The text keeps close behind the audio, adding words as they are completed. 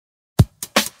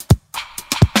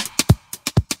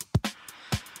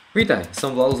Vítaj,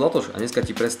 som Vlado Zlatos a dneska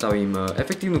ti predstavím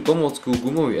efektívnu pomôcku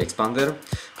gumový expander,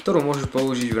 ktorú môžeš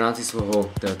použiť v rámci svojho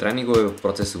tréningového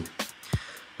procesu.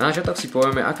 Na začiatok si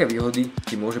povieme, aké výhody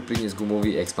ti môže priniesť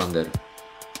gumový expander.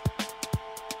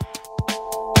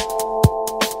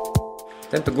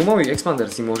 Tento gumový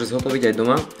expander si môže zhotoviť aj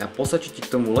doma a postačí ti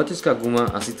k tomu letecká guma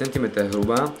asi centimetr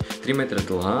hrubá, 3 m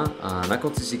dlhá a na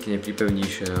konci si k nej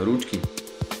pripevníš rúčky.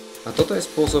 A toto je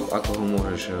spôsob, ako ho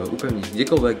môžeš upevniť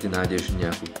kdekoľvek, kde nájdeš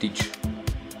nejakú tyč.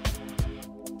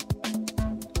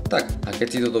 Tak, a keď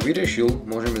si toto vyriešil,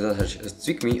 môžeme začať s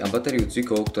cvikmi a batériu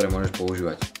cvikov, ktoré môžeš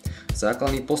používať.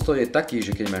 Základný postoj je taký,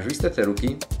 že keď máš vystreté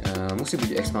ruky, musí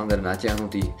byť expander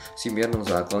natiahnutý v miernom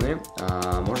záklone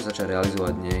a môžeš začať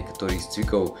realizovať niektorý z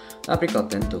cvikov.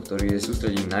 Napríklad tento, ktorý je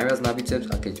sústredený najviac na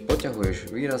biceps a keď poťahuješ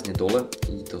výrazne dole,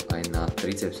 ide to aj na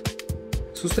triceps.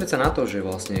 Sústreď sa na to, že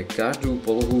vlastne každú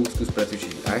polohu skús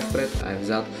precvičiť aj vpred, aj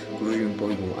vzad, kruživým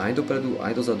pohybom aj dopredu,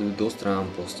 aj dozadu, do strán,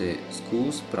 proste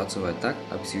skús pracovať tak,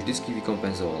 aby si vždycky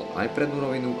vykompenzoval aj prednú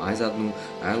rovinu, aj zadnú,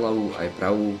 aj ľavú, aj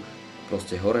pravú,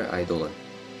 proste hore aj dole.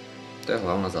 To je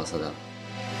hlavná zásada.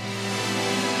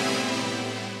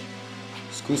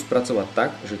 Skús pracovať tak,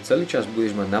 že celý čas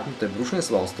budeš mať napnuté brušné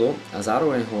svalstvo a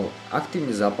zároveň ho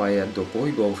aktívne zapájať do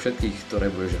pohybov všetkých, ktoré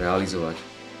budeš realizovať.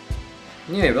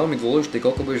 Nie je veľmi dôležité,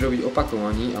 koľko budeš robiť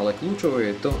opakovaní, ale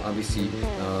kľúčové je to, aby si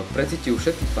precítil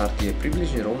všetky partie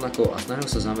približne rovnako a snažil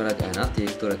sa zamerať aj na tie,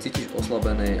 ktoré cítiš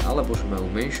oslabené alebo že majú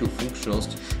menšiu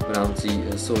funkčnosť v rámci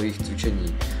svojich cvičení.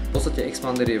 V podstate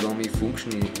expander je veľmi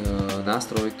funkčný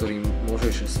nástroj, ktorým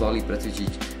môžeš svaly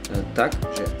precvičiť tak,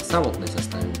 že samotné sa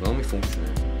stanú veľmi funkčné.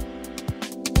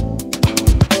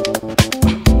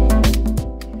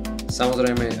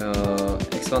 Samozrejme,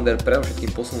 expander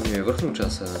predovšetkým posilňuje vrchnú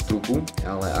časť trupu,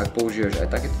 ale ak použiješ aj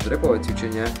takéto drepové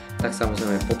cvičenia, tak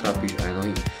samozrejme potrápiš aj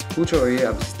nohy. Kľúčové je,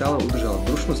 aby si stále udržal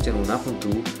brušnú stenu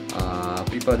napnutú a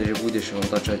v prípade, že budeš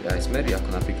otáčať aj smery,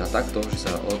 ako napríklad takto, že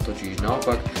sa otočíš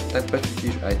naopak, tak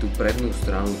precvičíš aj tú prednú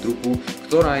stranu trupu,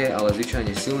 ktorá je ale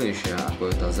zvyčajne silnejšia ako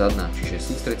je tá zadná,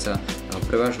 čiže sústreď sa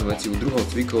prevažnú veci u druhov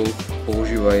cvikov,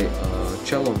 používaj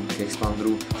čelom k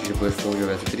expanderu, čiže budeš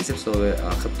používať tricepsové a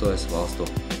chrbtové svalstvo.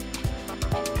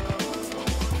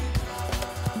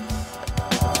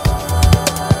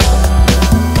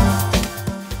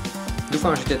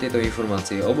 Dúfam, že ťa tieto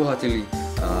informácie obohatili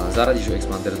a zaradíš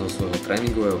expander do svojho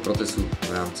tréningového procesu v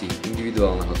rámci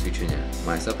individuálneho cvičenia.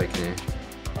 Maj sa pekne.